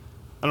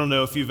I don't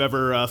know if you've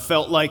ever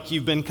felt like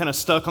you've been kind of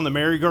stuck on the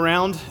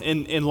merry-go-round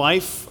in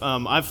life.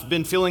 I've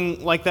been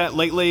feeling like that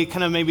lately,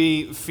 kind of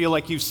maybe feel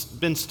like you've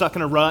been stuck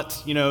in a rut,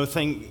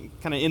 thing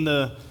kind of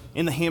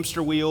in the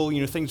hamster wheel,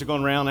 things are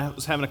going around. I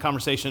was having a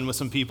conversation with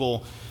some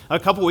people a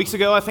couple weeks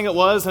ago, I think it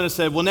was, and I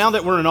said, well, now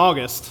that we're in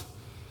August,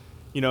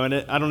 I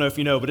don't know if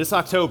you know, but it's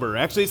October.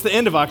 Actually, it's the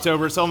end of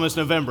October. It's almost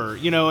November,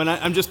 and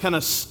I'm just kind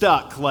of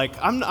stuck. Like,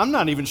 I'm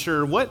not even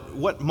sure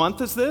what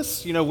month is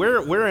this?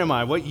 Where am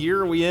I? What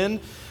year are we in?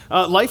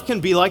 Life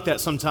can be like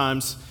that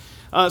sometimes.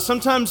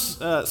 Sometimes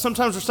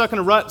we're stuck in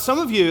a rut. Some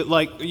of you,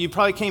 you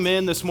probably came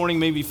in this morning,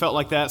 maybe felt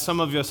like that. Some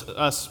of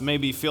us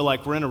maybe feel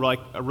like we're in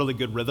a really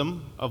good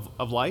rhythm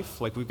of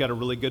life. Like we've got a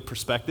really good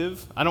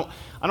perspective. I don't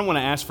want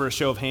to ask for a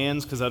show of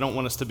hands because I don't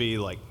want us to be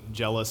like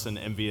jealous and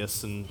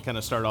envious and kind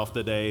of start off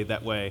the day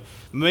that way.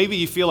 Maybe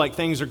you feel like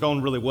things are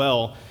going really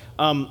well.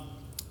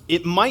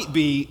 It might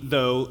be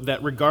though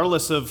that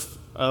regardless of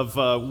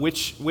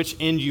which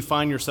end you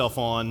find yourself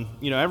on,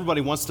 everybody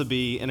wants to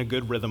be in a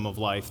good rhythm of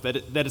life, that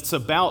it's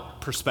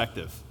about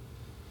perspective.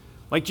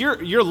 Like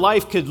your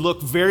life could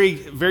look very,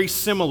 very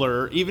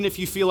similar, even if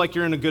you feel like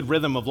you're in a good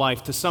rhythm of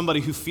life, to somebody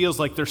who feels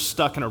like they're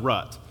stuck in a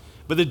rut.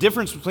 But the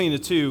difference between the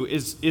two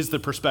is the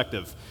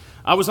perspective.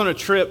 I was on a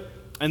trip,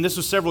 and this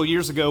was several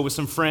years ago with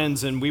some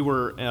friends, and we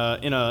were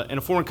in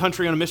a foreign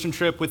country on a mission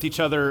trip with each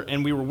other,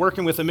 and we were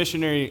working with a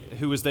missionary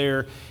who was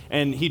there,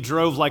 and he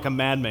drove like a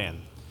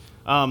madman.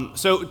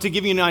 So to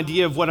give you an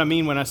idea of what I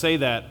mean when I say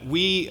that,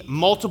 we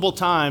multiple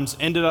times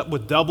ended up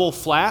with double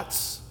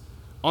flats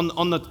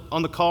on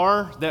the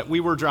car that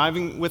we were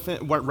riding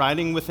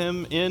with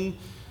him in,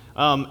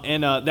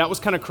 and that was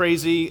kind of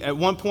crazy. At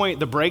one point,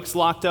 the brakes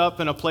locked up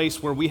in a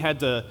place where we had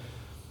to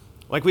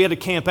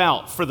camp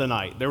out for the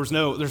night. There's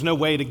no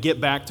way to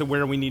get back to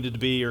where we needed to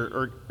be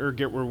or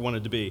get where we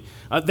wanted to be.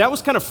 That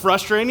was kind of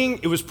frustrating.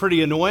 It was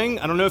pretty annoying.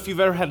 I don't know if you've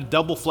ever had a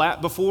double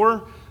flat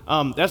before.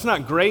 That's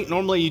not great.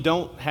 Normally you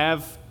don't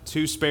have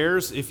two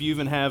spares if you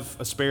even have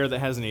a spare that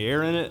has any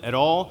air in it at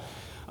all.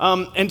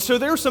 And so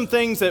there are some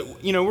things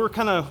that, we're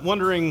kind of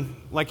wondering,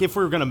 like if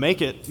we were going to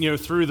make it,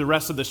 through the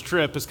rest of this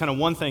trip is kind of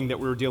one thing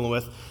that we were dealing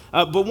with.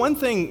 But one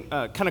thing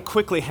kind of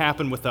quickly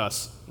happened with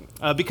us.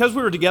 Because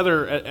we were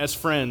together as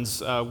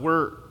friends,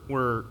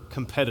 we're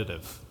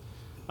competitive.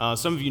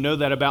 Some of you know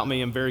that about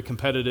me. I'm very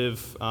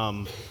competitive.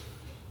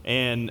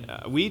 And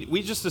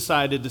we just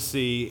decided to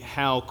see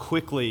how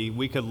quickly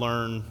we could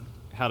learn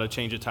how to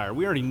change a tire.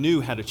 We already knew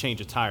how to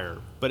change a tire,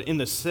 but in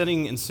the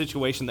setting and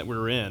situation that we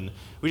were in,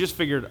 we just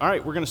figured, all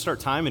right, we're going to start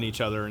timing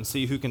each other and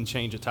see who can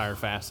change a tire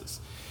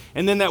fastest.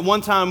 And then that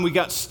one time we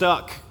got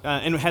stuck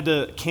and had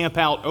to camp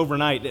out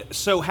overnight. It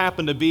so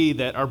happened to be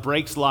that our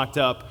brakes locked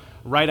up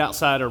right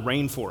outside a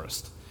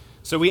rainforest.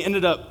 So we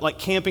ended up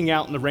camping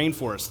out in the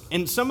rainforest.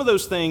 And some of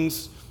those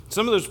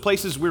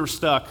places we were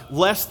stuck,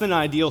 less than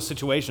ideal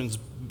situations,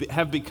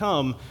 have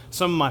become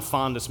some of my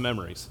fondest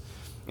memories.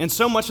 And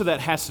so much of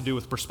that has to do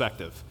with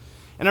perspective.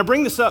 And I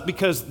bring this up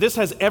because this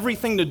has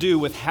everything to do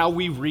with how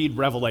we read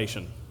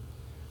Revelation.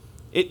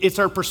 It's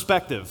our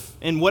perspective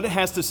and what it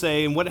has to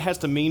say and what it has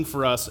to mean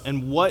for us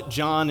and what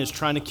John is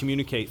trying to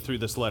communicate through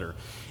this letter.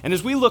 And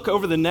as we look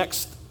over the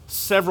next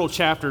several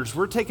chapters,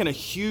 we're taking a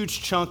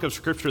huge chunk of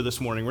scripture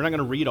this morning. We're not going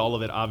to read all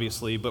of it,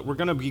 obviously, but we're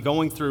going to be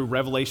going through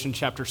Revelation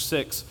chapter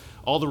 6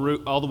 all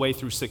the way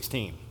through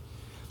 16.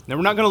 Now,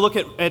 we're not going to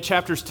look at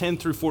chapters 10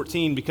 through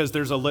 14 because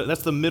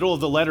that's the middle of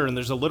the letter, and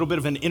there's a little bit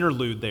of an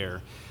interlude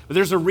there. But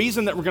there's a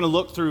reason that we're going to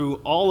look through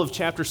all of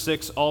chapter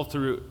 6, all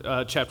through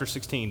chapter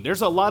 16.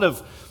 There's a lot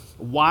of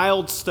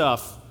wild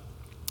stuff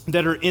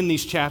that are in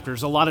these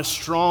chapters, a lot of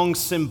strong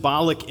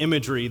symbolic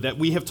imagery that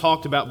we have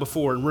talked about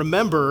before. And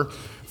remember,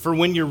 for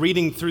when you're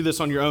reading through this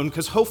on your own,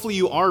 because hopefully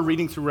you are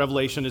reading through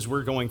Revelation as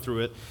we're going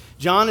through it,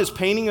 John is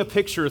painting a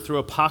picture through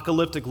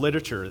apocalyptic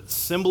literature. It's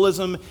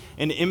symbolism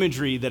and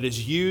imagery that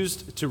is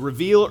used to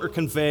reveal or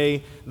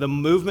convey the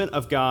movement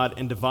of God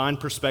and divine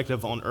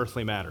perspective on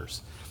earthly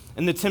matters.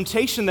 And the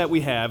temptation that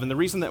we have, and the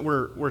reason that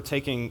we're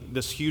taking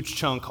this huge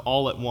chunk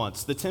all at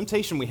once, the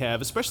temptation we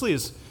have, especially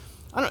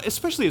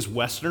as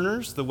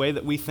Westerners, the way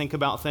that we think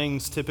about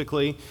things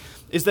typically,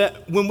 is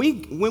that when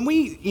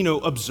we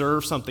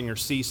observe something or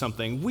see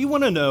something, we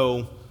want to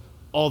know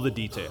all the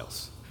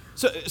details.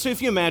 So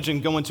if you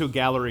imagine going to a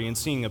gallery and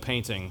seeing a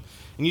painting,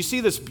 and you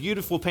see this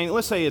beautiful painting,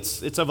 let's say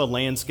it's of a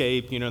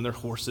landscape, and there are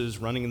horses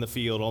running in the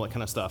field, all that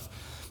kind of stuff.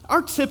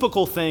 Our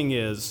typical thing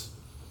is,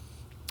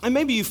 and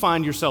maybe you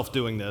find yourself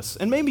doing this,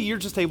 and maybe you're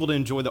just able to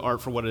enjoy the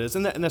art for what it is,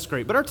 and that's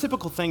great, but our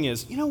typical thing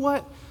is, you know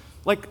what,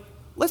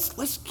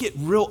 let's get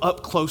real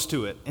up close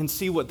to it and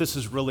see what this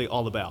is really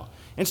all about.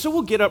 And so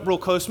we'll get up real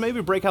close,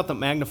 maybe break out the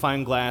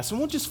magnifying glass, and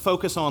we'll just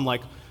focus on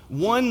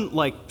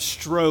one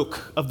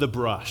stroke of the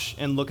brush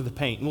and look at the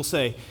paint. And we'll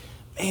say,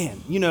 man,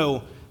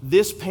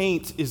 this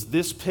paint is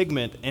this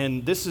pigment,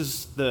 and this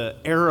is the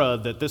era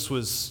that this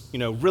was,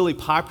 really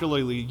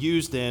popularly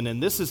used in,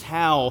 and this is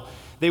how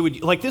they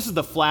would, this is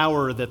the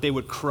flour that they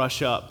would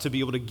crush up to be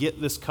able to get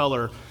this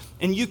color.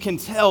 And you can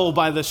tell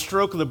by the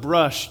stroke of the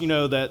brush,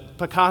 that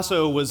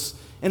Picasso was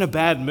in a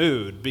bad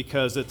mood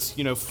because it's,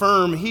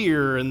 firm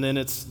here and then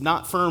it's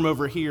not firm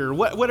over here,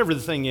 whatever the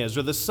thing is,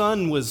 or the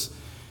sun was,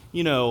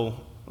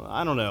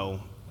 I don't know,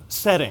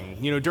 setting,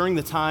 during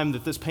the time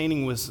that this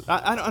painting was,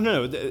 I don't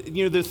know,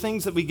 the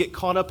things that we get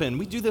caught up in.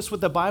 We do this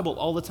with the Bible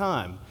all the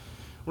time.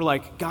 We're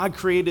like, God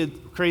created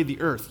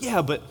the earth.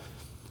 Yeah, but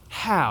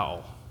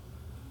how?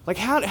 Like,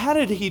 how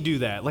did he do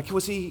that? Like,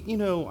 was he,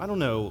 I don't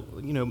know,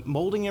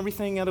 molding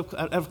everything out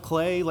of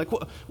clay? Like,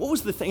 what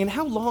was the thing? And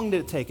how long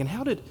did it take? And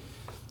how did,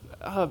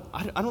 I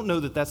don't know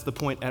that that's the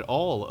point at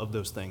all of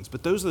those things,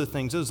 but those are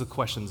the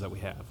questions that we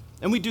have.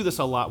 And we do this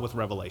a lot with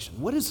Revelation.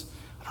 What is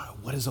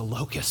a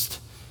locust?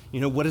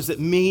 What does it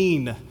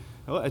mean?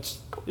 Well, it's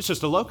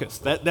just a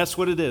locust. That's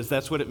what it is.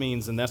 That's what it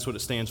means, and that's what it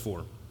stands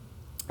for.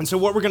 And so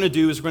what we're going to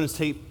do is we're going to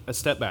take a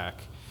step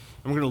back,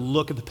 and we're going to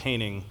look at the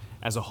painting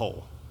as a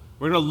whole.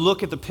 We're going to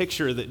look at the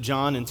picture that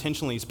John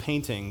intentionally is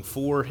painting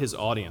for his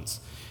audience.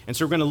 And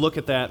so we're going to look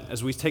at that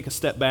as we take a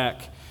step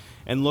back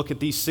and look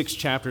at these 6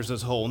 chapters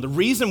as a whole. And the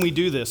reason we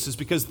do this is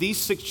because these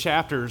 6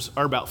 chapters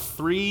are about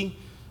 3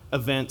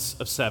 events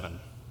of 7.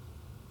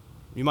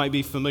 You might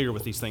be familiar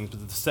with these things,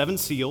 but the 7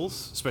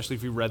 seals, especially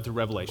if you read through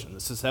Revelation,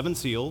 it's the 7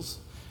 seals,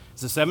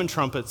 it's the 7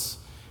 trumpets,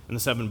 and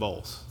the 7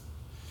 bowls.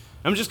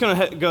 I'm just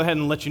going to go ahead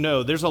and let you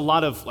know, there's a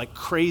lot of like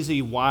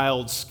crazy,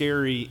 wild,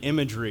 scary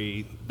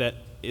imagery that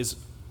is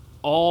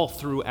all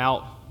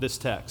throughout this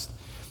text.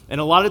 And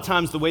a lot of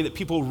times the way that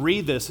people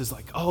read this is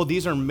like, oh,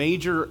 these are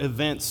major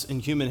events in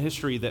human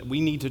history that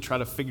we need to try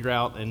to figure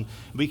out, and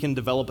we can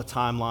develop a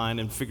timeline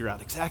and figure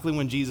out exactly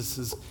when Jesus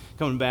is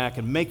coming back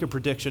and make a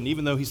prediction,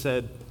 even though he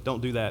said,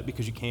 don't do that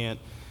because you can't.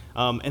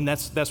 And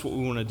that's what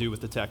we want to do with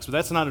the text. But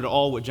that's not at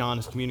all what John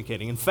is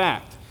communicating. In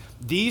fact,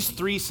 these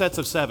 3 sets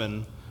of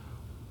 7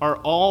 are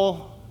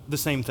all the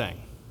same thing.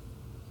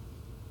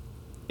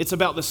 It's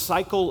about the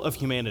cycle of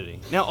humanity.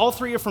 Now, all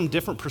 3 are from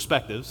different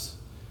perspectives,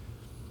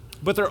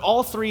 but they're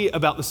all 3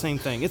 about the same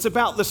thing. It's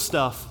about the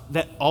stuff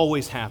that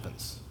always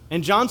happens.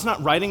 And John's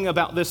not writing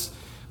about this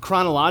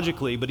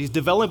chronologically, but he's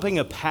developing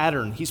a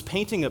pattern. He's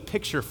painting a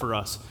picture for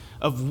us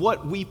of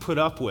what we put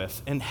up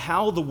with and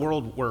how the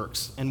world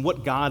works and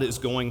what God is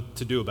going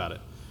to do about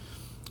it.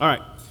 All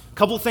right, a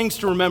couple things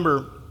to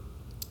remember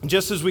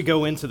just as we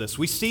go into this.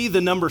 We see the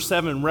number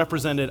 7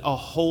 represented a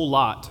whole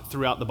lot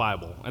throughout the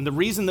Bible. And the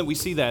reason that we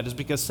see that is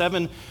because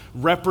 7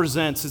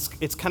 represents,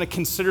 it's kind of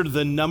considered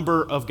the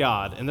number of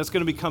God. And that's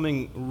going to be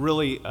coming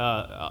really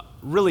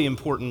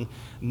important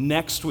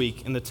next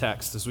week in the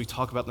text as we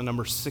talk about the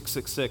number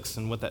 666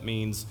 and what that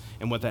means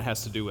and what that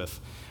has to do with.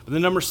 But the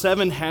number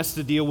 7 has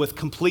to deal with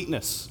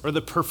completeness or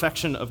the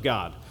perfection of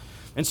God.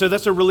 And so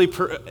that's a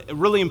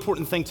really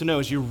important thing to know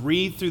as you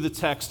read through the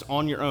text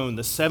on your own.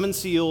 The 7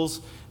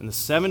 seals and the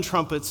 7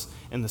 trumpets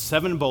and the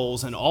 7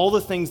 bowls and all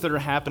the things that are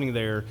happening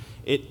there,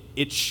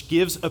 it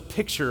gives a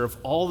picture of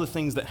all the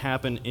things that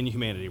happen in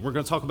humanity. We're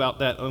going to talk about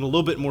that in a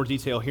little bit more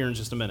detail here in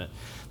just a minute.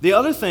 The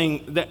other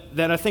thing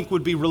that I think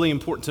would be really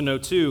important to know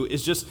too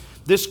is just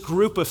this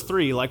group of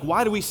 3. Like,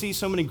 why do we see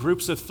so many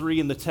groups of 3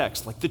 in the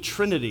text? Like the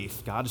Trinity,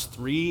 God is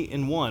 3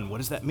 in 1. What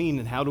does that mean,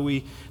 and how do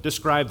we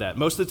describe that?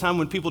 Most of the time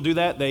when people do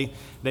that,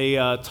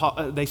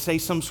 they say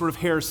some sort of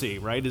heresy,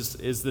 right,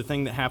 is the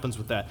thing that happens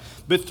with that.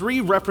 But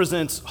 3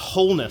 represents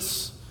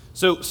wholeness.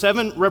 So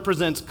 7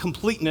 represents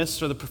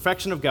completeness or the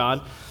perfection of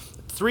God.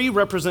 3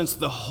 represents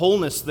the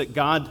wholeness that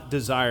God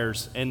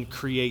desires and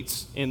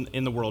creates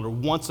in the world or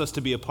wants us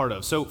to be a part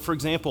of. So, for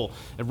example,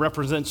 it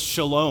represents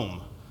shalom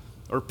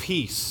or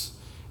peace.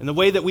 And the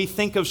way that we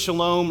think of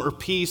shalom or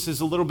peace is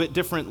a little bit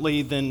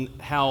differently than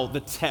how the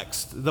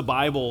text, the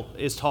Bible,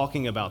 is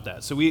talking about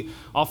that. So we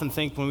often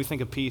think, when we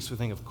think of peace, we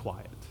think of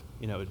quiet.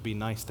 It'd be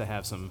nice to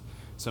have some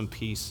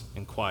peace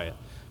and quiet.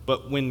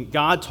 But when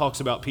God talks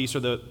about peace,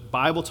 or the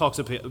Bible talks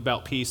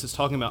about peace, it's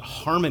talking about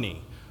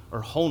harmony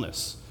or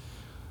wholeness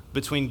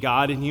between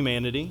God and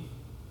humanity,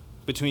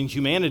 between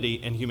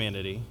humanity and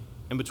humanity,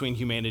 and between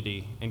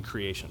humanity and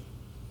creation.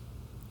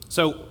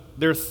 So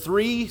there are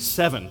 3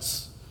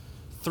 sevens,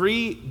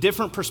 3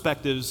 different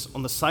perspectives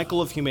on the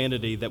cycle of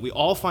humanity that we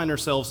all find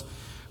ourselves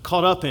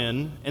caught up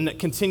in, and that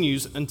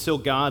continues until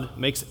God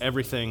makes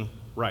everything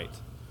right.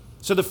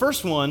 So the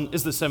first one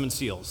is the 7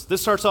 seals.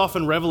 This starts off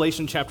in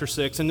Revelation chapter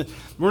 6, and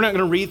we're not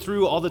going to read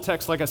through all the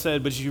text like I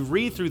said, but as you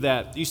read through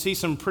that, you see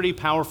some pretty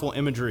powerful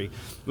imagery.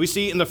 We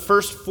see in the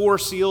first 4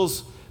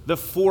 seals the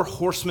 4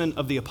 horsemen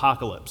of the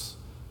apocalypse.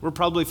 We're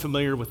probably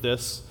familiar with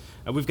this.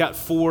 We've got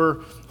 4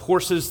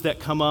 horses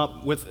that come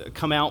out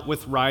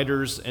with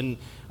riders, and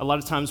a lot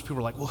of times people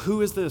are like, well,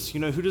 who is this?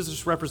 Who does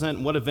this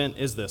represent? What event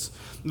is this?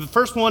 The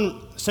first one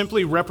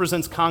simply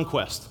represents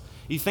conquest.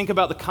 You think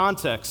about the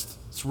context.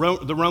 It's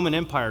the Roman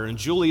Empire and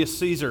Julius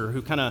Caesar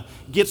who kind of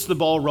gets the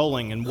ball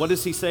rolling. And what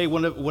does he say?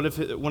 One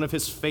of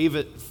his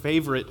favorite,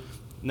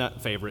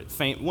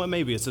 well,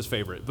 maybe it's his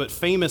favorite, but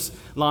famous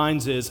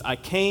lines is, I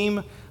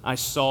came, I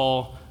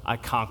saw, I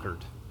conquered.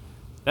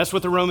 That's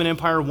what the Roman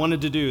Empire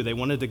wanted to do. They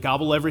wanted to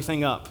gobble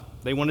everything up.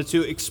 They wanted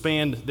to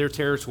expand their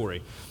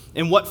territory.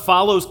 And what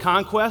follows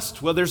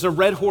conquest? Well, there's a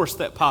red horse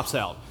that pops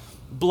out.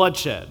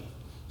 Bloodshed,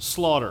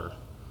 slaughter,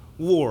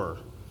 war,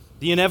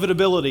 the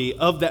inevitability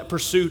of that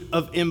pursuit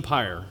of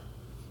empire.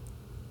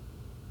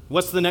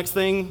 What's the next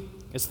thing?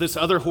 It's this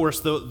other horse,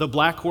 the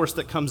black horse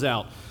that comes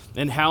out.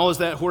 And how is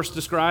that horse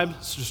described?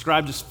 It's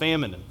described as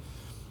famine.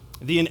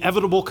 The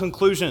inevitable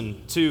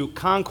conclusion to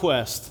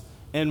conquest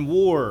and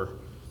war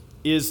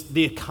is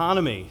the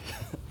economy,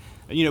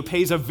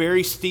 pays a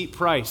very steep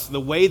price. The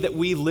way that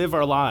we live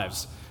our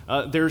lives,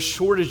 there's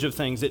shortage of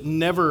things. It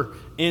never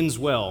ends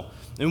well.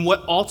 And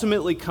what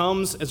ultimately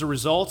comes as a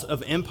result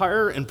of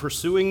empire and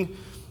pursuing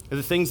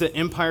the things that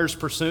empires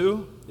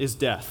pursue is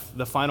death.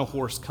 The final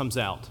horse comes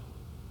out.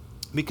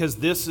 Because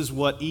this is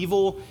what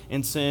evil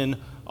and sin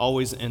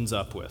always ends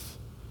up with.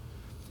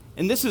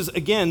 And this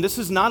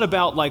is not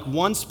about like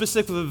one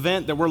specific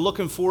event that we're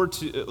looking for in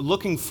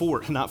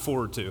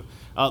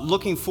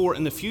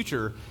the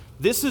future.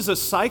 This is a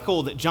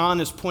cycle that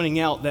John is pointing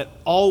out that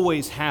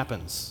always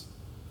happens.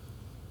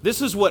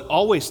 This is what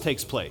always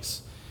takes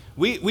place.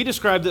 We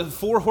described the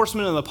four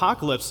horsemen of the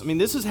apocalypse. I mean,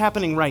 this is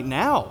happening right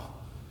now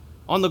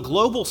on the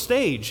global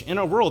stage in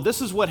our world.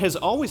 This is what has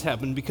always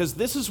happened because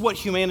this is what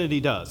humanity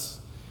does.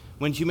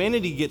 When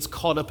humanity gets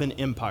caught up in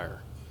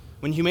empire,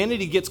 when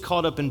humanity gets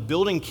caught up in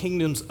building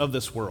kingdoms of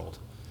this world.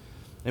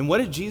 And what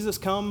did Jesus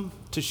come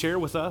to share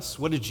with us?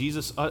 What did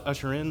Jesus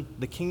usher in?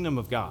 The kingdom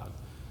of God,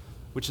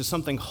 which is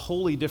something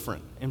wholly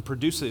different and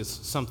produces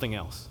something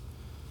else.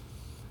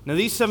 Now,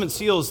 these seven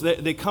seals,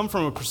 they come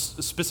from a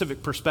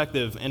specific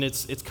perspective, and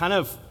it's kind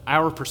of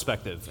our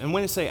perspective. And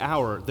when I say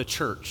our, the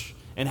church,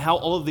 and how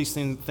all of these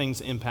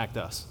things impact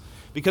us.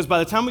 Because by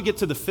the time we get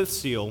to the fifth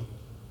seal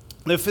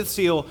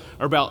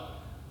are about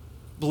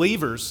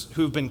believers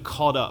who have been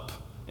caught up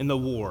in the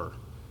war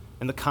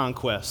and the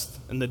conquest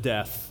and the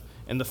death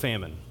and the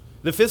famine.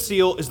 The fifth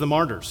seal is the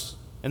martyrs,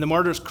 and the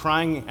martyrs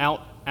crying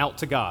out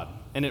to God.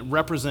 And it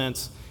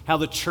represents how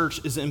the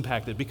church is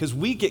impacted because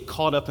we get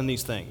caught up in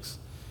these things.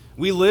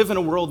 We live in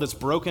a world that's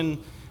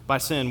broken by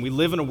sin. We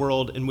live in a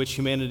world in which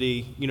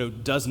humanity,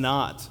 does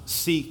not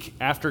seek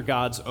after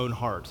God's own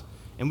heart.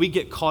 And we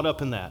get caught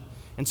up in that.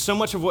 And so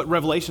much of what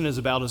Revelation is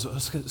about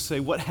is say,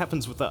 what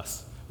happens with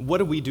us? What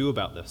do we do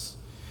about this?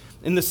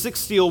 In the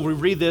sixth seal, we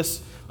read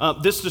this.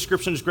 This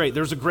description is great.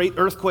 There was a great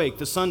earthquake.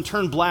 The sun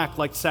turned black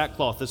like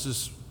sackcloth. This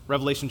is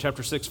Revelation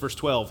chapter 6, verse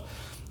 12.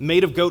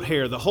 Made of goat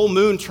hair. The whole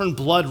moon turned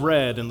blood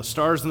red, and the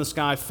stars in the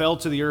sky fell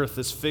to the earth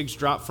as figs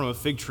drop from a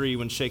fig tree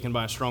when shaken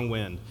by a strong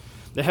wind.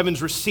 The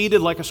heavens receded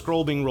like a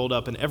scroll being rolled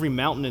up, and every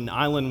mountain and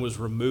island was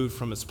removed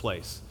from its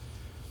place.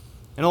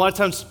 And a lot of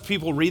times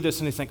people read this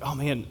and they think, oh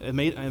man,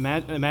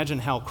 imagine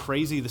how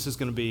crazy this is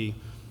going to be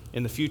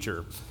in the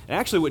future. And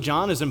actually what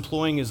John is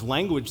employing is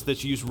language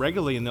that's used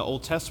regularly in the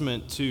Old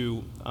Testament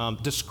to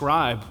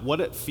describe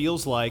what it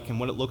feels like and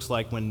what it looks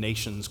like when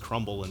nations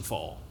crumble and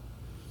fall.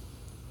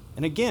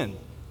 And again,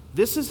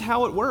 this is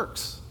how it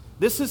works.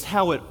 This is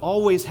how it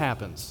always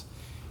happens,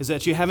 is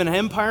that you have an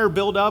empire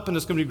build up and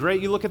it's going to be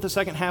great. You look at the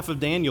second half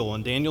of Daniel,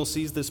 and Daniel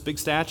sees this big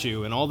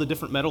statue and all the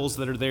different metals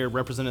that are there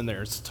represented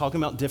there. It's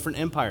talking about different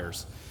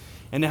empires.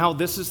 And how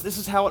this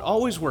is how it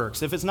always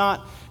works. If it's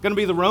not going to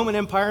be the Roman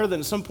Empire,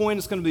 then at some point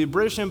it's going to be the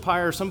British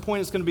Empire. At some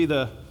point it's going to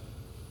be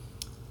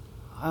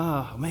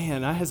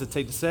I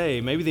hesitate to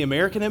say, maybe the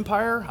American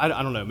Empire? I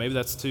don't know. Maybe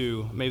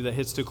that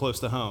hits too close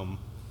to home.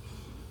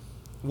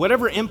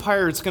 Whatever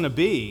empire it's going to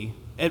be,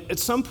 at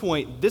some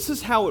point, this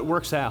is how it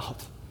works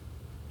out.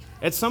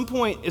 At some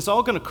point, it's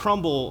all going to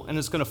crumble and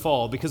it's going to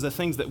fall because the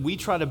things that we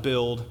try to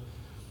build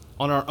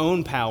on our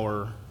own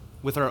power,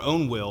 with our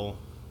own will,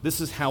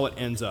 this is how it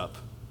ends up.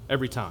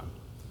 Every time.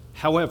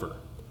 However,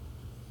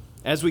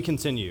 as we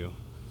continue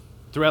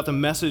throughout the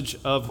message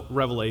of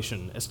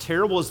Revelation, as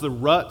terrible as the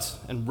rut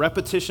and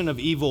repetition of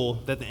evil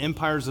that the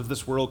empires of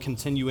this world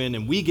continue in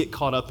and we get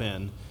caught up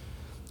in,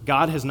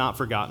 God has not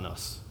forgotten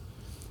us.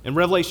 In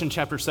Revelation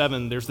chapter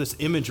 7, there's this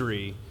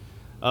imagery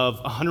of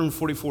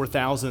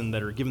 144,000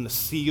 that are given the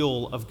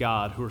seal of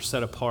God who are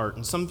set apart.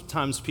 And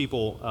sometimes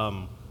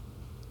people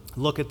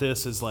look at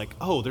this as like,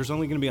 oh, there's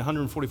only going to be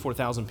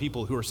 144,000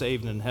 people who are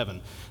saved in heaven.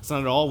 It's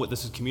not at all what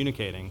this is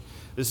communicating.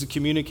 This is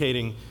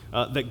communicating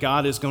that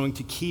God is going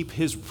to keep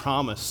his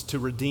promise to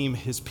redeem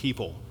his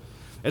people.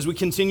 As we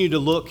continue to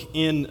look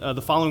in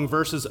the following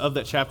verses of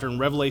that chapter in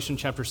Revelation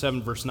chapter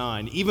 7, verse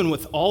 9, even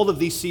with all of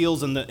these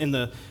seals and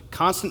the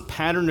constant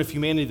pattern of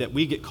humanity that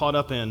we get caught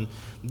up in,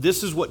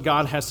 this is what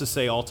God has to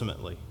say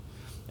ultimately.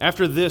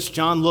 After this,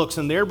 John looks,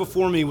 and there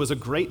before me was a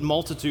great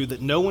multitude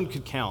that no one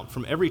could count,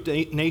 from every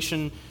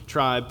nation,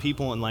 tribe,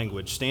 people, and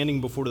language,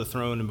 standing before the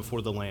throne and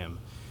before the Lamb.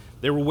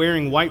 They were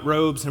wearing white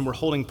robes and were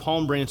holding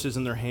palm branches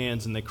in their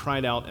hands, and they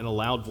cried out in a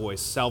loud voice,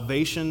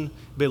 "Salvation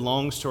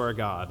belongs to our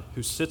God,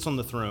 who sits on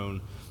the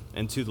throne,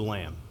 and to the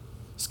Lamb."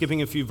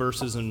 Skipping a few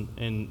verses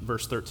in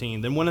verse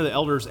 13. Then one of the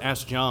elders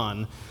asked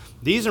John,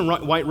 "These in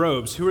white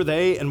robes, who are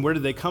they, and where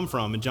did they come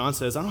from?" And John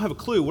says, "I don't have a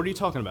clue. What are you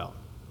talking about?"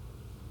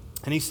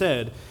 And he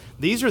said,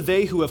 "These are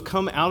they who have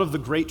come out of the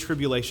great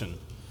tribulation.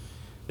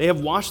 They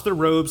have washed their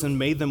robes and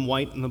made them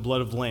white in the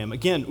blood of the Lamb."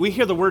 Again, we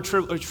hear the word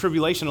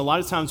tribulation. A lot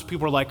of times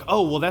people are like,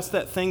 oh, well, that's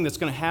that thing that's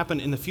going to happen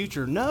in the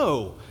future.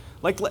 No.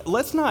 Like,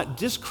 let's not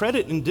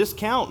discredit and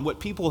discount what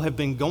people have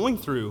been going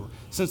through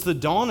since the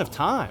dawn of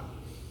time.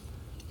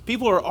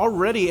 People are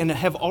already and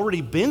have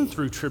already been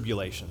through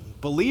tribulation.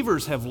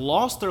 Believers have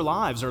lost their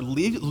lives or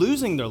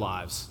losing their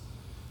lives.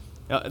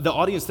 The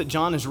audience that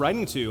John is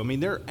writing to, I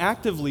mean, they're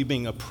actively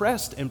being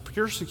oppressed and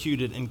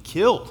persecuted and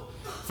killed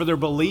for their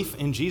belief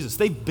in Jesus.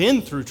 They've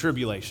been through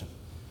tribulation.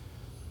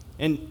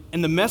 And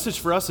the message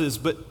for us is,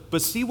 but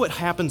see what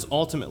happens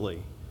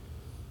ultimately.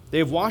 They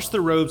have washed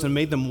their robes and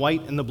made them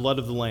white in the blood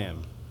of the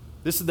Lamb.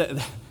 That's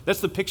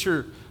the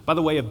picture, by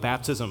the way, of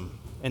baptism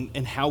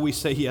and how we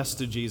say yes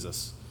to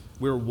Jesus.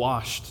 We're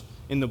washed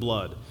in the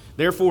blood.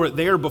 Therefore,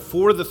 they are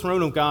before the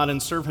throne of God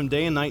and serve him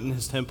day and night in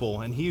his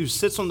temple, and he who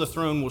sits on the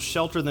throne will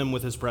shelter them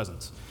with his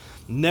presence.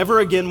 Never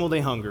again will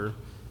they hunger,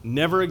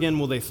 never again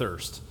will they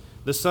thirst.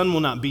 The sun will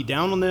not beat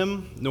down on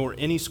them, nor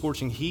any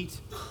scorching heat,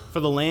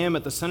 for the Lamb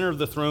at the center of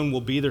the throne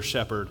will be their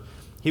shepherd.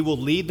 He will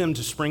lead them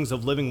to springs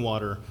of living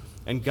water,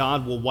 and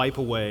God will wipe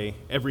away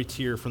every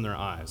tear from their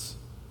eyes.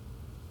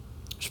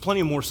 There's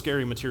plenty of more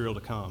scary material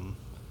to come.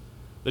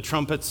 The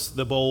trumpets,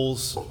 the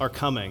bowls are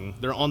coming.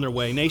 They're on their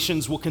way.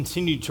 Nations will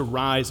continue to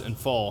rise and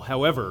fall.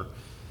 However,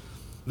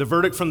 the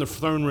verdict from the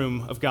throne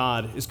room of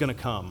God is going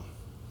to come.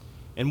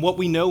 And what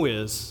we know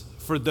is,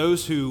 for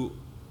those who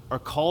are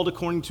called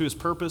according to his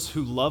purpose,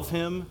 who love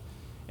him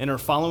and are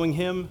following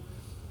him,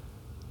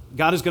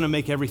 God is going to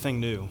make everything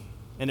new,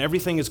 and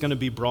everything is going to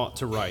be brought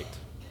to right.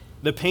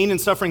 The pain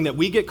and suffering that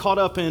we get caught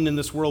up in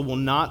this world will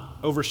not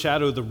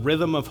overshadow the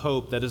rhythm of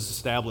hope that is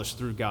established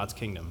through God's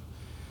kingdom.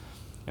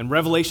 And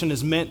Revelation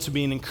is meant to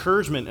be an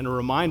encouragement and a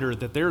reminder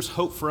that there's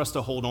hope for us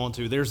to hold on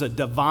to. There's a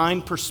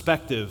divine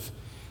perspective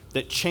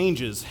that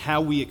changes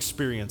how we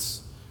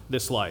experience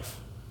this life.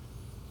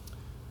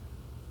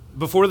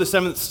 Before the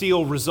seventh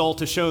seal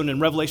result is shown in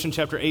Revelation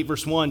chapter 8,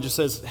 verse 1, just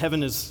says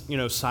heaven is,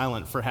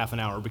 silent for half an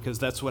hour, because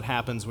that's what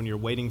happens when you're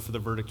waiting for the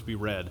verdict to be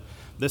read.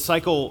 The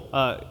cycle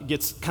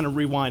gets kind of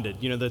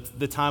rewinded.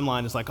 The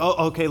timeline is like,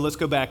 oh, okay, let's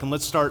go back and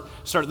let's start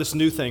this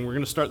new thing. We're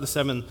going to start the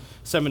seven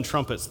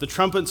trumpets. The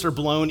trumpets are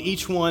blown,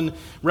 each one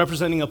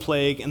representing a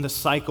plague, and the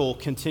cycle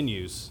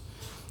continues.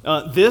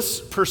 This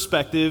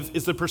perspective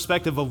is the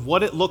perspective of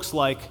what it looks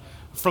like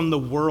from the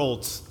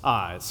world's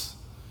eyes.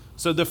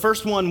 So the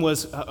first one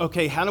was,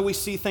 okay, how do we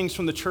see things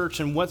from the church,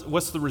 and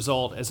what's the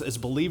result as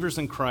believers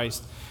in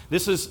Christ?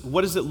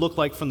 What does it look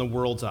like from the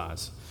world's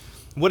eyes?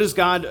 What is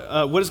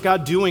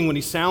God doing when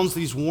he sounds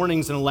these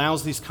warnings and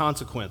allows these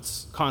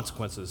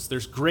consequences?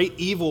 There's great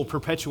evil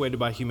perpetuated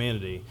by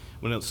humanity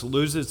when it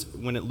loses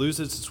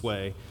its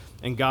way,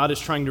 and God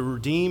is trying to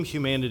redeem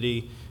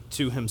humanity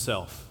to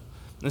himself.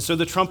 And so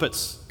the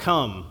trumpets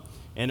come.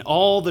 And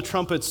all the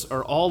trumpets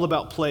are all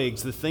about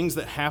plagues, the things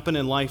that happen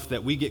in life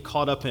that we get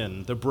caught up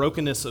in, the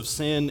brokenness of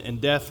sin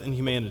and death and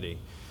humanity.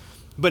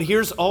 But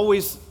here's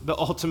always the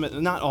ultimate,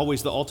 not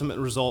always the ultimate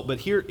result,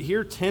 but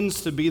here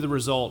tends to be the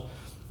result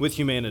with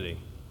humanity.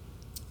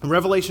 In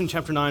Revelation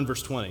chapter 9,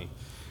 verse 20,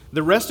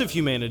 the rest of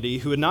humanity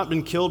who had not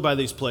been killed by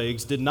these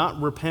plagues did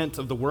not repent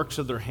of the works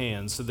of their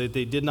hands, so that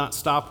they did not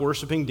stop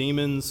worshiping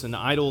demons and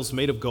idols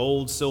made of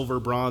gold,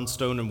 silver, bronze,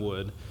 stone, and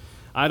wood,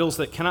 idols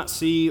that cannot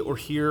see or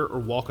hear or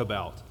walk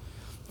about.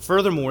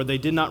 Furthermore, they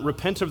did not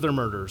repent of their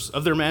murders,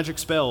 of their magic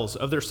spells,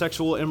 of their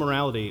sexual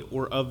immorality,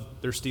 or of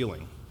their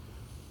stealing.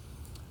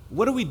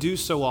 What do we do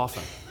so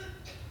often?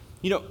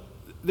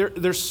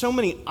 There's so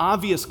many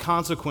obvious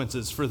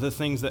consequences for the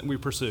things that we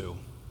pursue.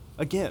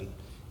 Again,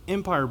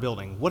 empire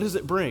building, what does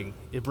it bring?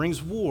 It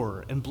brings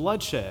war and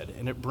bloodshed,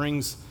 and it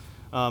brings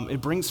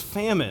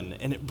famine,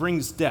 and it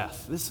brings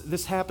death.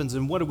 This happens,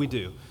 and what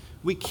do?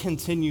 We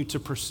continue to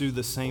pursue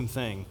the same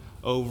thing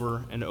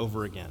over and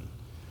over again.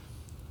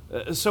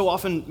 So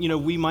often,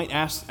 we might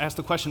ask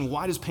the question,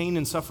 why does pain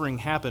and suffering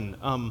happen?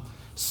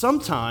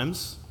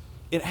 Sometimes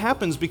it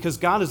happens because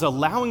God is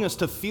allowing us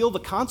to feel the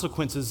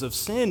consequences of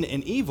sin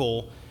and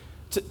evil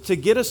to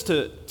get us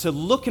to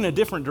look in a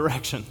different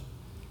direction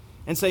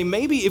and say,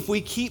 maybe if we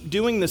keep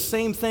doing the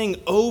same thing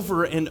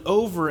over and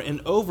over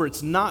and over,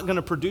 it's not going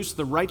to produce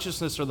the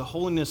righteousness or the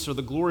holiness or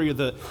the glory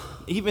or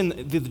even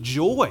the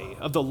joy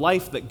of the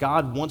life that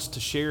God wants to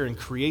share and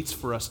creates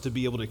for us to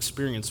be able to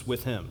experience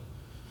with him.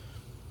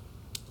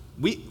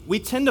 We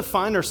tend to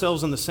find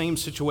ourselves in the same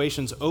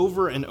situations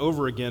over and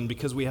over again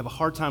because we have a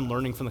hard time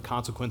learning from the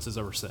consequences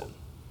of our sin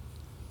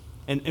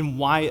and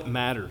why it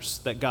matters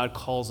that God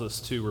calls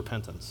us to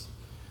repentance.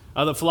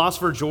 The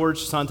philosopher George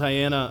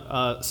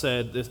Santayana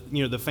said,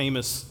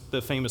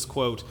 the famous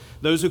quote,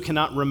 "Those who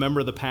cannot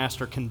remember the past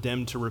are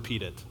condemned to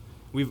repeat it."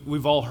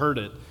 We've all heard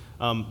it,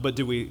 but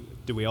do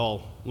we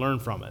all learn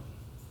from it?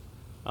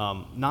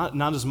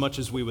 Not as much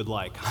as we would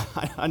like.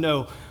 I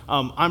know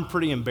I'm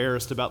pretty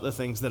embarrassed about the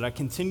things that I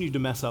continue to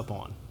mess up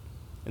on,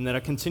 and that I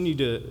continue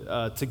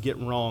to get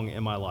wrong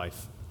in my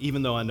life,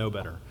 even though I know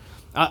better.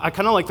 I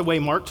kind of like the way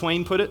Mark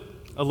Twain put it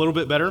a little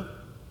bit better.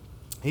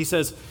 He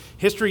says,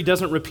 history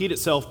doesn't repeat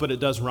itself, but it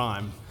does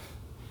rhyme.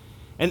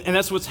 And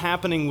that's what's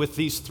happening with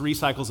these 3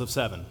 cycles of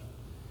 7,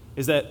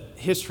 is that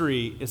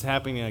history is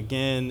happening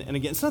again and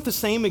again. It's not the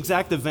same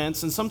exact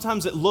events, and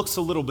sometimes it looks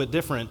a little bit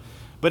different,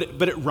 but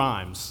it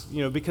rhymes,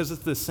 because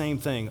it's the same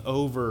thing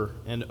over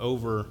and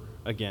over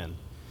again.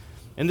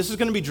 And this is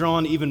going to be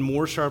drawn even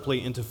more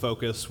sharply into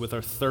focus with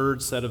our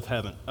third set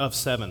of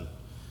seven.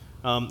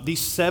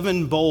 These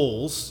seven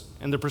bowls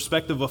and the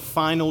perspective of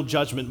final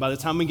judgment, by the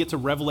time we get to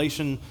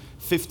Revelation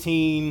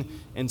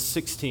 15 and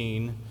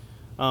 16,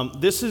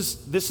 this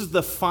is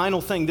the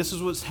final thing. This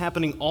is what's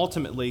happening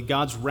ultimately.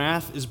 God's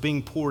wrath is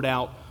being poured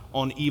out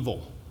on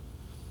evil.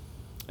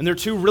 And there are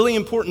two really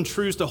important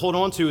truths to hold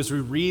on to as we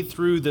read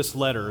through this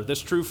letter.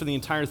 That's true for the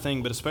entire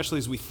thing, but especially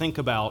as we think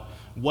about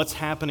what's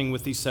happening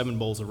with these seven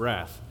bowls of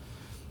wrath.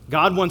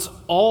 God wants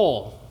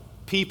all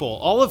people,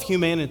 all of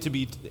humanity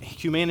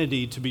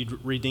to be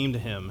redeemed to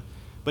him,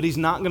 but he's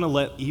not going to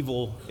let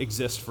evil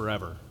exist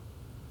forever.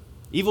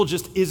 Evil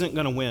just isn't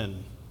going to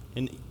win,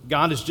 and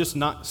God is just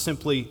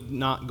simply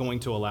not going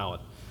to allow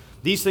it.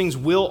 These things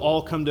will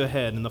all come to a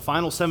head, and the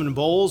final seven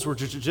bowls,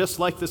 which are just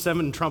like the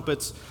seven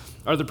trumpets,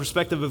 are the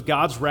perspective of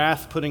God's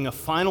wrath putting a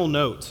final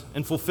note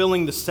and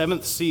fulfilling the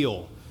seventh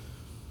seal.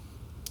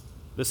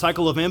 The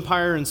cycle of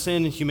empire and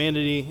sin and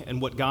humanity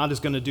and what God is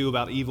going to do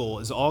about evil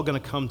is all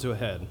going to come to a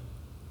head.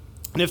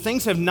 And if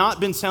things have not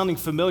been sounding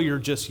familiar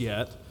just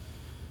yet,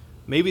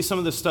 maybe some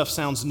of this stuff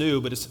sounds new,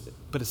 but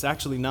it's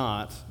actually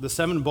not. The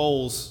seven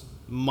bowls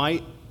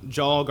might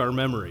jog our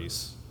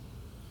memories.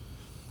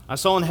 I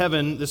saw in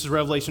heaven, this is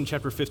Revelation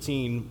chapter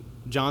 15,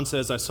 John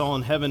says, I saw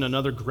in heaven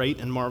another great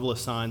and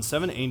marvelous sign,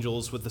 7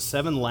 angels with the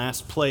 7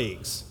 last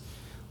plagues.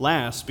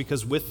 Last,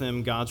 because with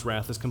them God's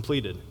wrath is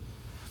completed.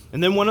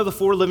 And then one of the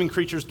 4 living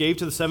creatures gave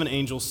to the 7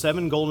 angels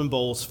 7 golden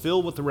bowls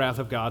filled with the wrath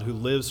of God who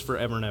lives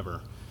forever and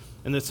ever.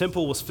 And the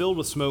temple was filled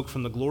with smoke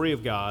from the glory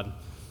of God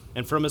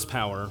and from his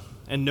power,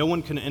 and no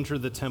one can enter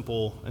the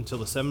temple until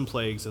the 7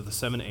 plagues of the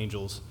 7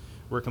 angels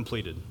were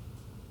completed.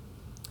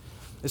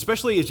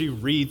 Especially as you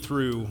read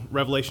through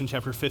Revelation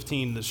chapter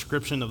 15, the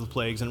description of the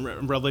plagues, and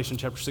Revelation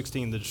chapter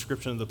 16, the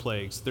description of the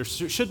plagues, there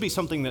should be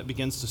something that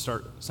begins to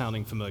start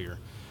sounding familiar.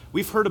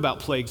 We've heard about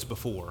plagues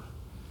before.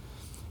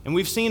 And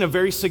we've seen a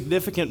very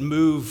significant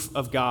move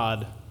of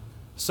God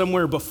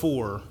somewhere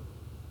before.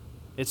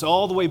 It's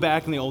all the way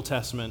back in the Old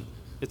Testament.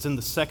 It's in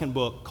the second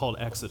book called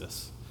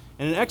Exodus.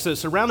 And in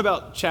Exodus, around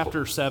about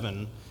chapter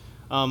 7,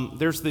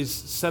 there's this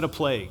set of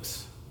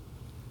plagues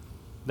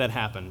that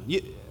happen.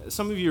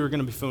 Some of you are going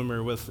to be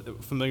familiar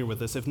with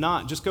this. If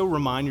not, just go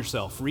remind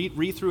yourself.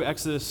 Read through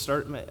Exodus.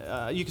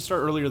 You can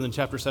start earlier than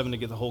chapter 7 to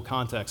get the whole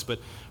context, but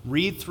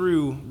read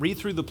through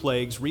the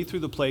plagues. Read through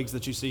the plagues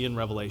that you see in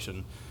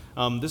Revelation.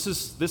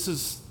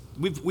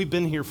 We've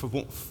been here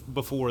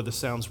before. This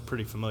sounds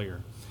pretty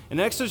familiar. In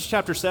Exodus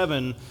chapter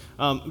 7,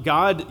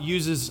 God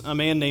uses a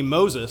man named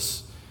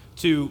Moses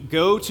to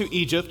go to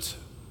Egypt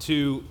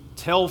to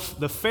tell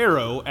the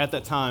Pharaoh at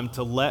that time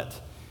to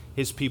let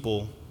his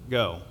people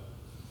go.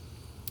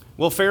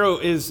 Well, Pharaoh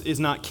is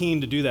not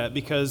keen to do that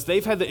because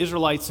they've had the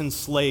Israelites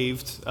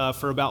enslaved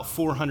for about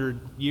 400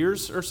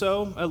 years or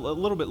so, a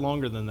little bit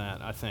longer than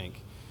that, I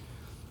think.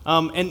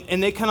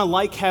 And they kind of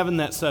like having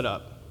that set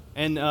up.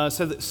 And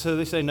so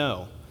they say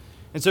no.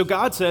 And so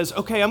God says,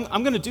 okay,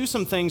 I'm going to do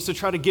some things to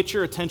try to get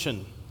your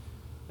attention,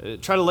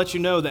 try to let you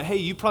know that, hey,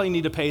 you probably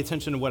need to pay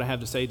attention to what I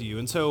have to say to you.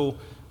 And so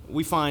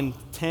we find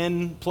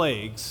 10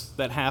 plagues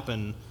that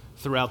happen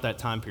throughout that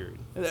time period.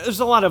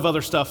 There's a lot of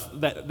other stuff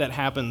that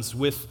happens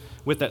with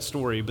that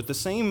story, but the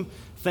same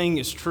thing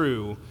is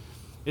true,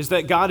 is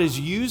that God is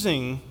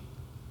using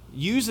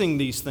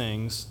these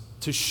things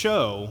to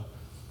show,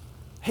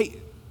 hey,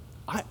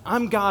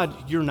 I'm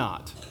God, you're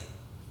not.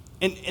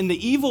 And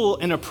the evil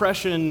and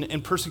oppression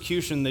and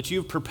persecution that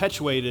you've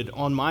perpetuated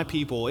on my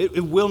people,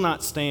 it will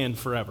not stand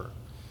forever.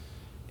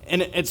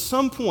 And at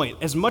some point,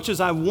 as much as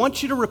I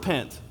want you to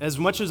repent, as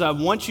much as I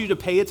want you to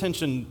pay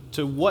attention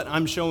to what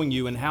I'm showing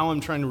you and how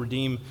I'm trying to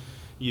redeem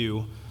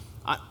you,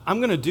 I'm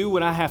going to do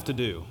what I have to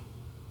do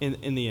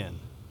in the end.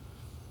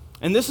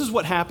 And this is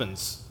what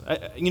happens.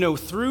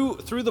 Through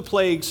the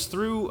plagues,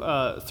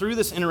 through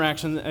this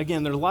interaction,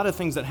 again, there are a lot of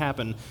things that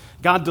happen.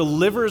 God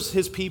delivers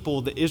his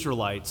people, the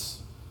Israelites,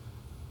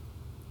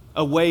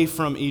 away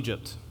from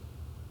Egypt.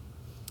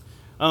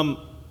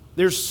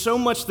 There's so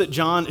much that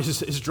John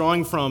is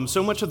drawing from,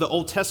 so much of the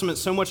Old Testament,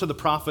 so much of the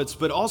prophets,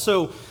 but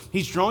also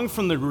he's drawing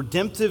from the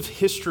redemptive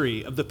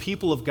history of the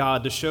people of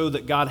God to show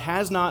that God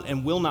has not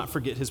and will not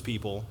forget his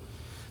people,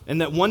 and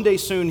that one day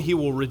soon he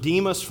will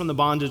redeem us from the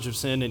bondage of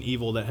sin and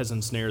evil that has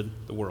ensnared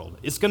the world.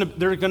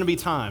 There are going to be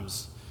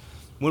times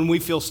when we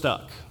feel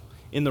stuck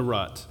in the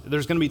rut.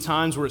 There's going to be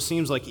times where it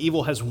seems like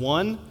evil has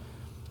won.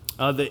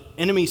 The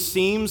enemy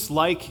seems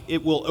like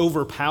it will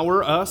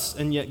overpower us,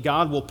 and yet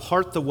God will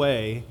part the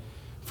way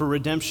for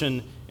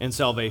redemption and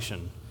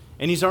salvation.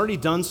 And he's already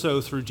done so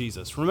through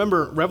Jesus.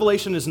 Remember,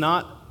 Revelation is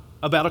not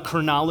about a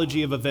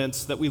chronology of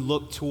events that we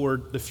look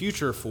toward the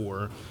future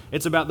for.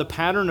 It's about the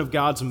pattern of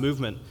God's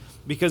movement,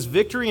 because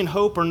victory and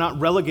hope are not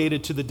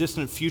relegated to the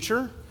distant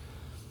future,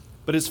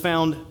 but is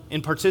found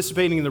in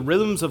participating in the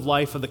rhythms of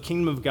life of the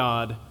kingdom of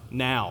God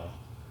now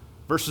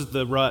versus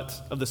the rut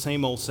of the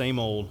same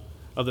old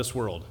of this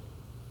world.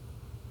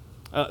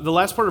 The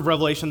last part of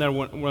Revelation that I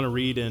want to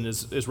read in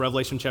is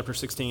Revelation chapter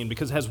 16,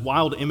 because it has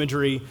wild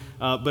imagery,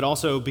 but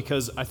also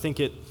because I think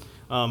it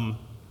kind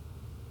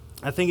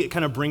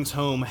of brings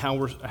home how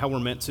we're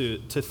meant to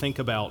think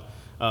about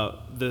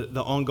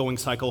the ongoing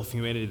cycle of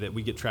humanity that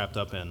we get wrapped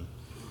up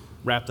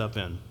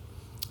in.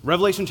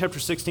 Revelation chapter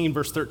 16,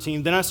 verse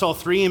 13, "Then I saw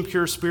three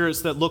impure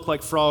spirits that looked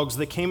like frogs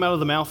that came out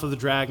of the mouth of the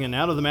dragon,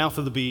 out of the mouth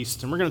of the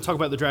beast," and we're going to talk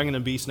about the dragon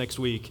and beast next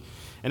week,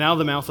 "and out of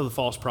the mouth of the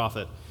false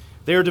prophet.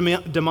 They are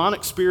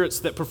demonic spirits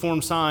that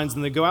perform signs,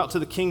 and they go out to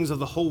the kings of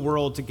the whole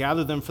world to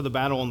gather them for the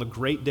battle on the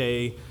great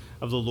day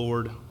of the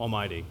Lord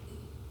Almighty."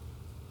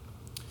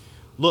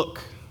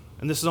 Look,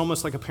 and this is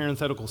almost like a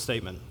parenthetical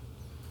statement.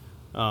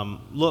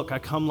 Look, I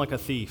come like a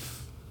thief.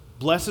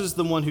 Blessed is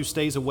the one who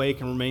stays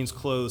awake and remains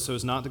clothed so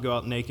as not to go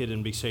out naked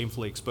and be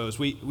shamefully exposed.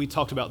 We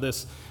talked about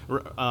this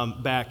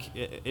back.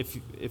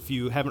 If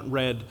you haven't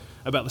read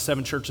about the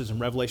seven churches in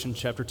Revelation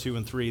chapter 2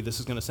 and 3,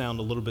 this is going to sound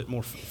a little bit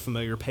more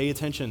familiar. Pay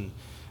attention.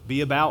 Be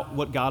about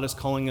what God is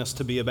calling us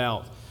to be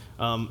about,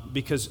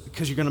 because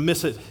you're going to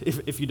miss it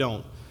if you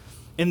don't.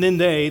 And then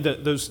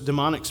those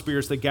demonic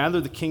spirits, they gather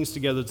the kings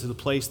together to the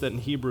place that in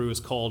Hebrew is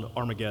called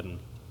Armageddon.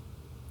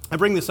 I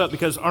bring this up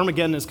because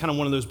Armageddon is kind of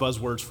one of those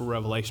buzzwords for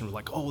Revelation. We're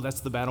like, oh, that's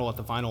the battle at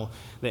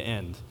the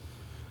end.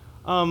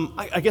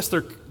 I guess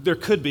there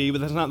could be, but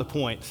that's not the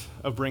point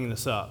of bringing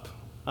this up.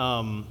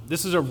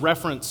 This is a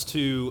reference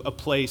to a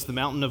place, the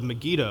mountain of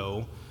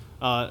Megiddo,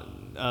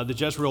 the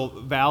Jezreel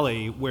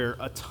Valley, where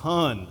a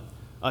ton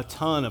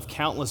of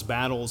countless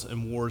battles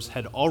and wars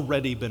had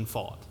already been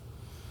fought.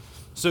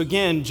 So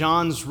again,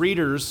 John's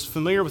readers,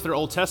 familiar with their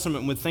Old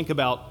Testament, would think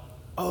about,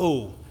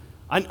 oh,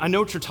 I know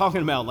what you're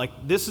talking about. Like,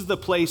 this is the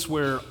place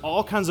where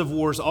all kinds of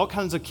wars, all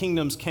kinds of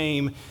kingdoms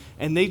came,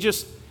 and they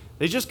just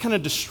kind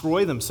of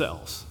destroy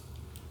themselves.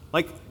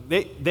 Like,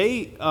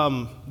 they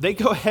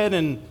go ahead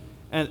and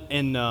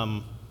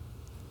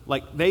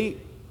like they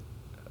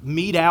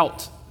mete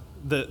out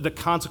the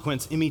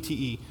consequence,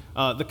 METE,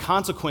 the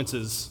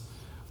consequences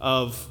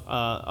of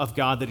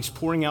God that He's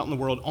pouring out in the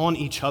world on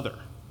each other.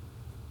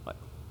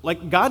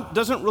 Like, God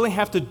doesn't really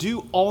have to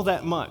do all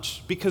that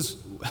much, because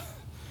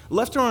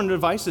left to our own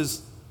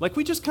devices, like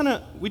we just kind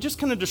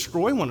of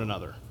destroy one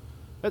another.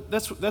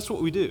 That's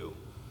what we do.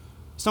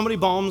 Somebody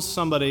bombs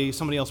somebody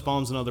else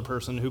bombs another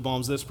person, who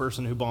bombs this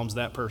person, who bombs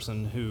that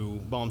person,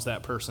 who bombs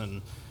that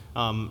person.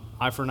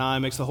 Eye for an eye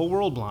makes the whole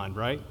world blind,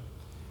 right?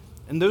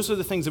 And those are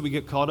the things that we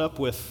get caught up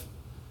with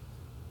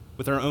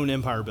our own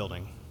empire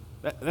building.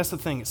 That's the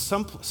thing.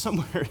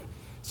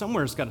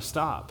 Somewhere's got to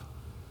stop.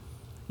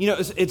 You know,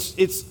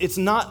 it's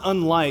not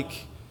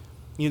unlike,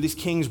 you know, these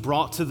kings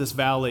brought to this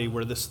valley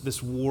where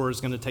this war is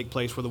going to take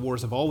place, where the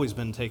wars have always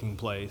been taking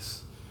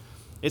place.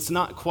 It's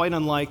not quite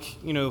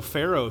unlike, you know,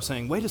 Pharaoh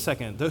saying, "Wait a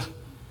second,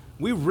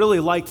 we really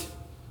liked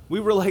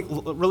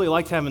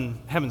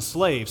having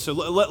slaves, so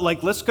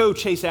let's go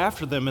chase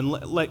after them and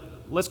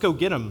let's go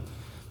get them."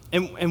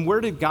 And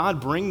where did God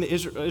bring the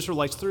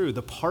Israelites through?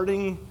 The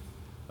parting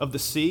of the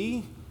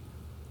sea,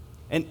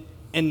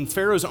 and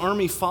Pharaoh's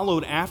army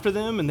followed after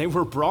them, and they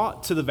were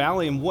brought to the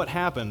valley, and what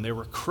happened? They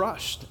were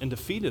crushed and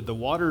defeated. The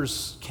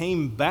waters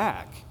came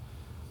back,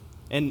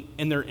 and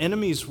their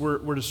enemies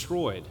were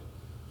destroyed.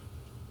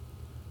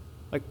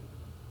 Like,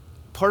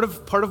 part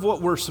of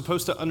what we're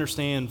supposed to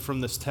understand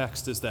from this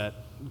text is that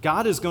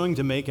God is going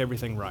to make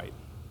everything right.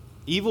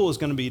 Evil is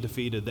going to be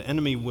defeated. The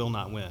enemy will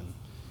not win.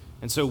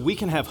 And so we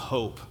can have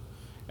hope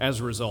as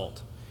a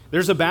result.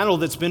 There's a battle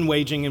that's been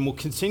waging and will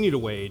continue to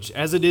wage,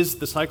 as it is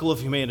the cycle of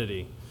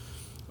humanity.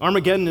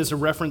 Armageddon is a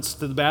reference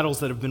to the battles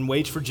that have been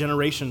waged for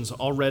generations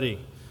already,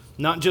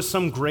 not just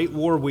some great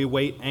war we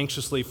wait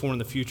anxiously for in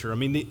the future. I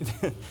mean,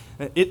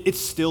 it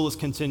still is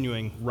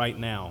continuing right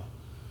now.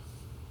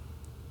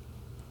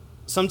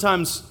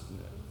 Sometimes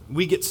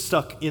we get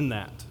stuck in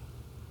that.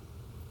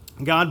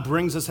 God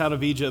brings us out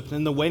of Egypt,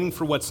 and the waiting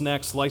for what's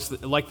next, like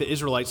the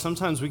Israelites,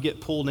 sometimes we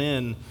get pulled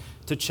in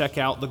to check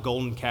out the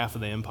golden calf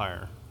of the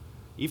empire.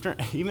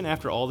 Even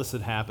after all this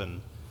had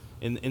happened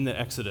in the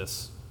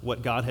Exodus,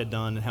 what God had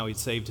done and how He'd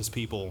saved His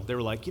people, they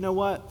were like, you know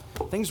what?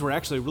 Things were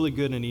actually really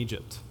good in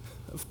Egypt.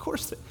 Of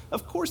course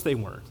they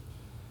weren't.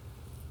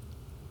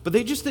 But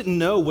they just didn't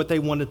know what they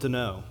wanted to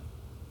know.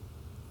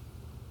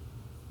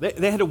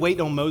 They had to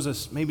wait on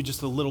Moses maybe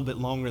just a little bit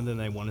longer than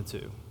they wanted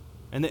to.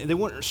 And they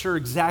weren't sure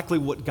exactly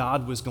what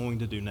God was going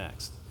to do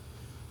next.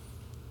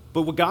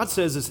 But what God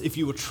says is, if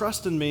you will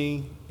trust in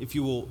me, if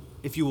you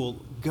will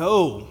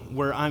go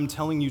where I'm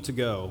telling you to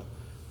go,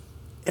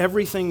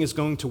 everything is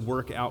going to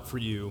work out for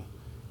you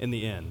in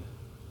the end.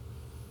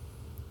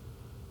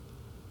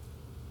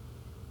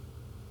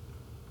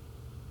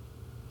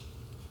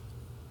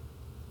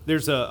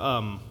 There's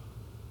kind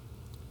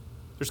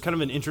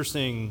of an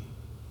interesting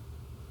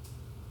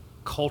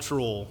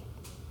cultural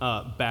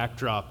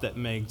backdrop that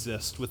may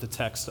exist with the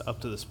text up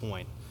to this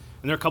point.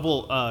 And there are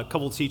a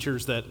couple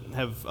teachers that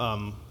have,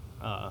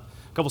 a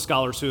couple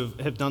scholars who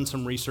have done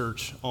some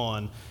research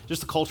on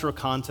just the cultural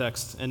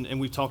context, and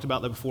we've talked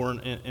about that before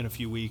in a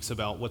few weeks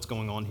about what's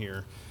going on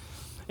here.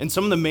 And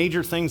some of the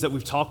major things that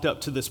we've talked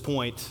up to this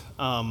point,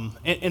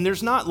 and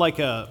there's not like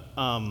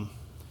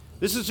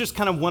this is just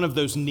kind of one of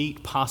those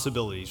neat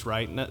possibilities,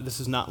 right? This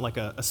is not like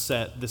a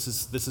set, this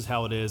is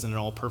how it is, and it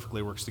all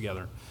perfectly works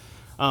together.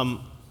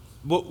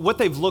 What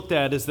they've looked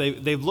at is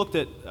they've looked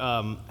at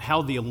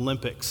how the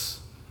Olympics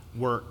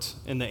worked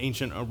in the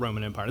ancient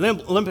Roman Empire.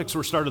 The Olympics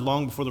were started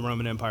long before the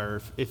Roman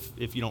Empire,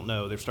 if you don't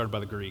know. They were started by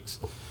the Greeks.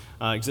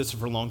 Existed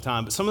for a long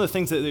time. But some of the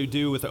things that they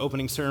do with the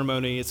opening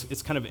ceremony,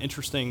 it's kind of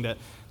interesting that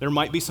there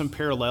might be some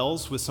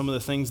parallels with some of the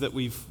things that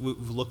we've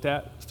looked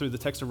at through the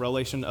text of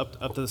Revelation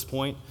up to this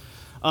point.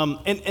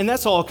 And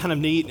that's all kind of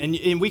neat,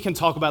 and we can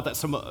talk about that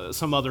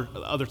some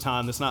other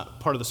time. That's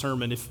not part of the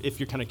sermon if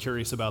you're kind of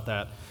curious about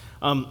that.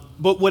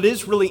 But what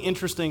is really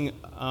interesting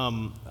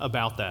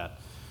about that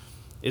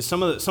is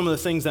some of the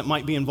things that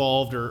might be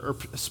involved, or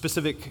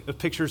specific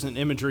pictures and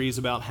imageries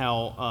about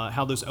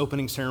how those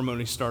opening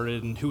ceremonies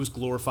started and who was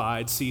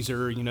glorified.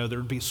 Caesar,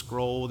 there'd be a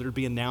scroll, there'd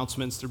be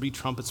announcements, there'd be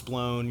trumpets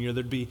blown,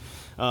 there'd be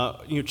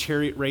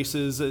chariot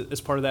races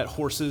as part of that,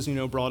 horses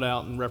brought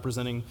out and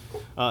representing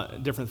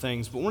different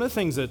things. But one of the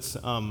things that's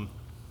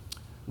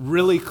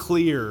really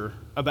clear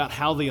about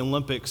how the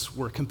Olympics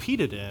were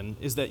competed in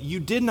is that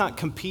you did not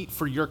compete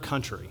for your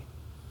country.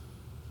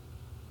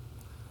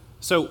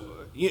 So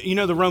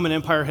the Roman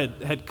Empire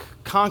had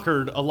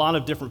conquered a lot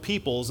of different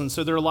peoples, and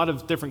so there are a lot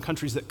of different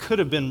countries that could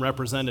have been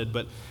represented,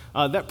 but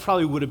that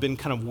probably would have been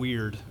kind of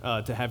weird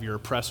to have your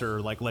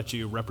oppressor let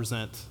you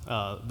represent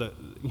the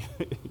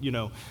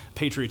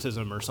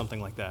patriotism or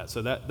something like that.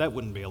 So that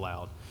wouldn't be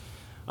allowed.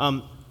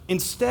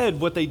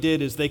 Instead, what they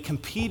did is they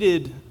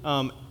competed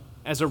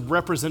as a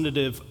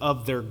representative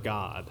of their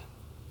god.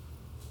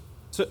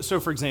 So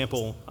for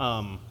example,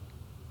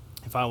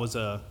 if I was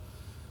a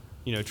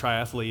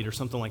triathlete or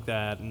something like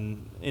that,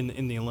 and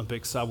in the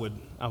Olympics, I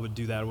would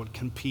do that. I would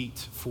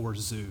compete for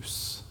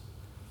Zeus,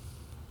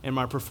 and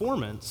my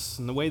performance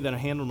and the way that I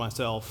handled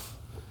myself,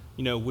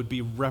 would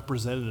be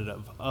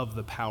representative of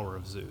the power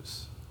of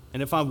Zeus.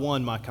 And if I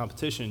won my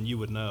competition, you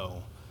would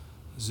know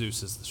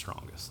Zeus is the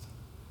strongest.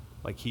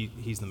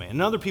 He's the man.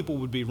 And other people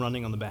would be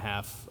running on the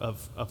behalf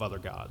of other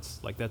gods.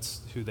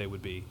 That's who they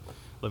would be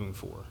living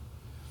for.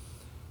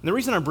 And the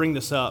reason I bring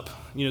this up,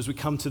 as we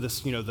come to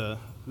this,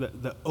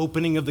 the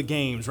opening of the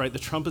games, right? The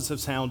trumpets have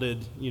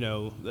sounded,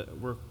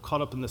 we're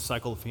caught up in this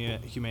cycle of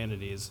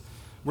humanity.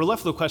 We're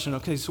left with the question,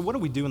 okay, so what do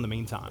we do in the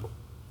meantime?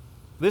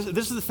 This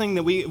is the thing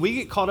that we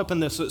get caught up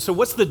in this. So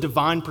what's the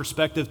divine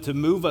perspective to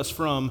move us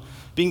from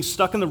being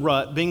stuck in the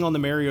rut, being on the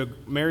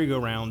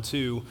merry-go-round,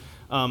 to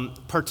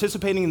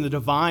participating in the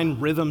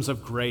divine rhythms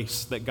of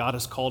grace that God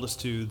has called us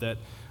to, that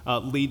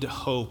lead to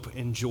hope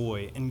and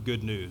joy and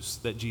good news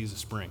that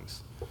Jesus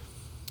brings?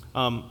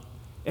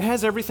 It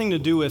has everything to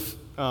do with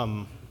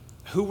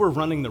who we're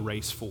running the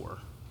race for.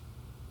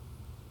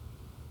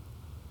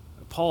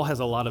 Paul has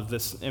a lot of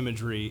this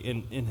imagery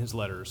in his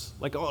letters.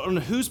 On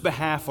whose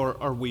behalf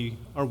are we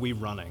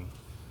running?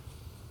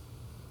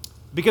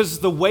 Because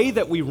the way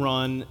that we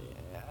run,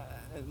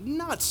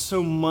 not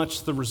so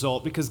much the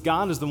result, because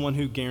God is the one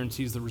who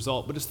guarantees the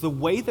result, but it's the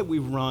way that we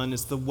run,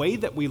 it's the way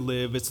that we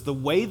live, it's the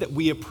way that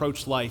we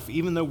approach life,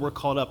 even though we're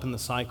caught up in the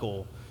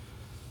cycle,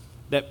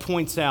 that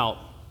points out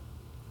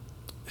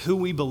who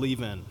we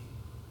believe in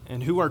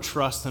and who our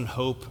trust and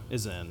hope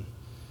is in,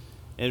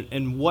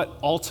 and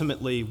what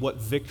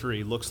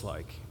victory looks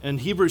like. In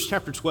Hebrews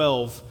chapter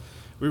 12,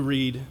 we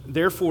read,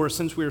 "Therefore,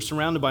 since we are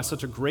surrounded by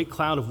such a great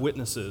cloud of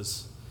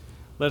witnesses,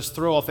 let us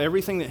throw off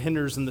everything that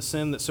hinders and the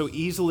sin that so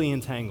easily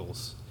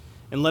entangles,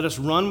 and let us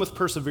run with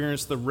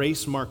perseverance the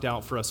race marked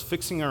out for us,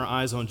 fixing our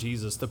eyes on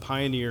Jesus, the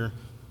pioneer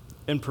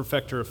and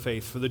perfecter of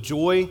faith. For the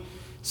joy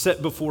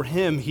set before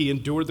him, he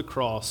endured the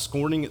cross,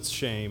 scorning its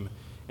shame,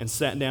 and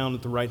sat down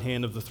at the right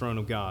hand of the throne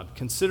of God.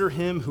 Consider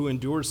him who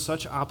endures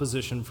such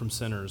opposition from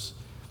sinners,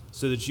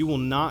 so that you will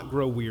not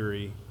grow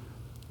weary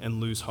and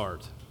lose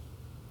heart."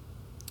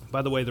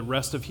 By the way, the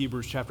rest of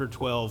Hebrews chapter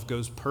 12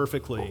 goes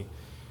perfectly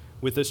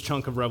with this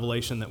chunk of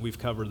Revelation that we've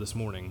covered this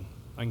morning.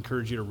 I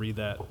encourage you to read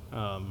that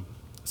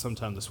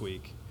sometime this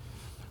week.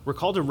 We're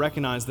called to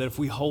recognize that if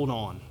we hold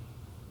on,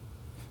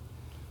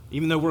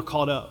 even though we're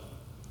caught up,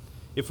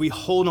 if we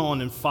hold on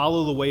and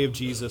follow the way of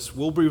Jesus,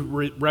 we'll be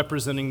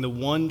representing the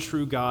one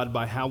true God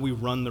by how we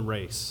run the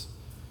race,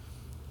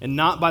 and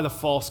not by the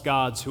false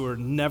gods who are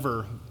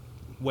never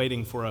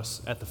waiting for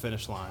us at the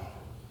finish line.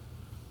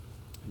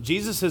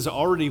 Jesus has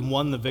already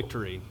won the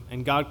victory,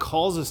 and God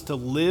calls us to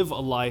live a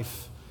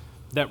life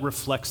that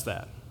reflects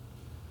that.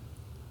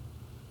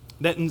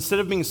 That instead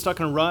of being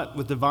stuck in a rut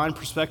with divine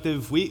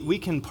perspective, we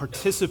can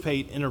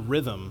participate in a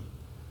rhythm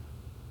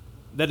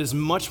that is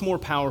much more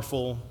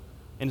powerful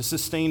and is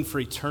sustained for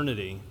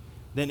eternity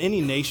than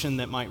any nation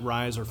that might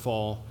rise or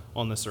fall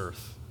on this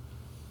earth.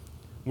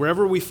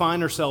 Wherever we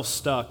find ourselves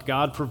stuck,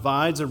 God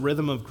provides a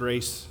rhythm of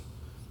grace,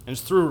 and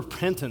it's through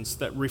repentance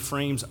that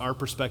reframes our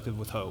perspective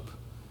with hope.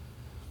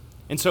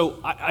 And so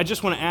I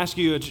just want to ask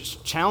you,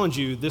 just challenge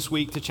you this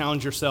week to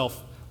challenge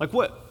yourself.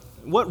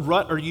 What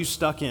rut are you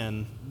stuck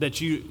in that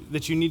you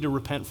need to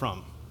repent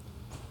from?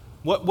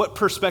 What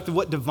perspective,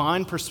 what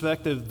divine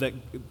perspective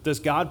that does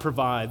God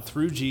provide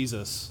through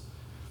Jesus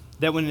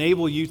that would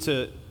enable you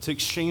to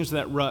exchange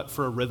that rut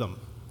for a rhythm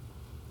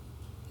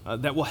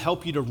that will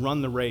help you to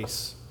run the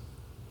race,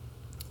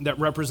 that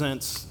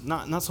represents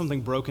not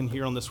something broken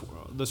here on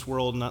this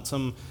world, not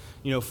some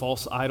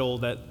false idol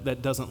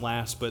that doesn't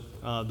last, but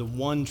the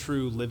one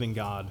true living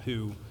God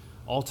who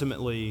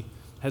ultimately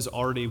has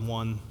already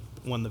won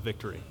the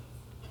victory.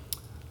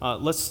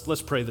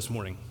 Let's pray this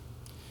morning.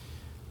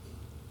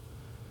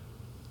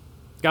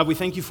 God, we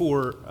thank you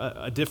for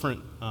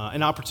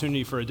an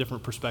opportunity for a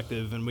different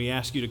perspective, and we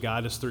ask you to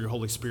guide us through your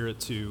Holy Spirit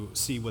to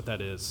see what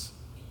that is.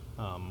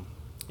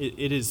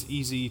 It is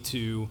easy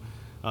to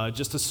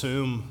just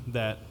assume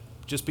that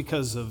just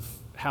because of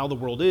how the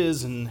world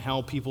is and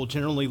how people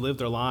generally live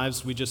their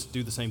lives, we just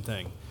do the same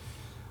thing.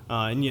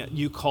 And yet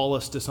you call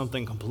us to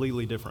something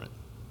completely different.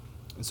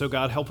 And so,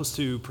 God, help us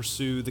to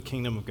pursue the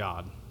kingdom of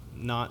God,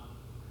 not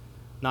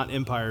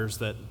empires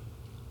that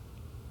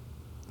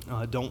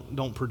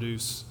don't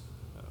produce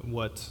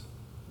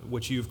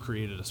what you've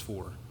created us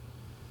for.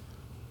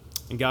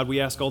 And God, we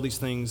ask all these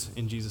things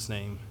in Jesus'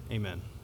 name. Amen.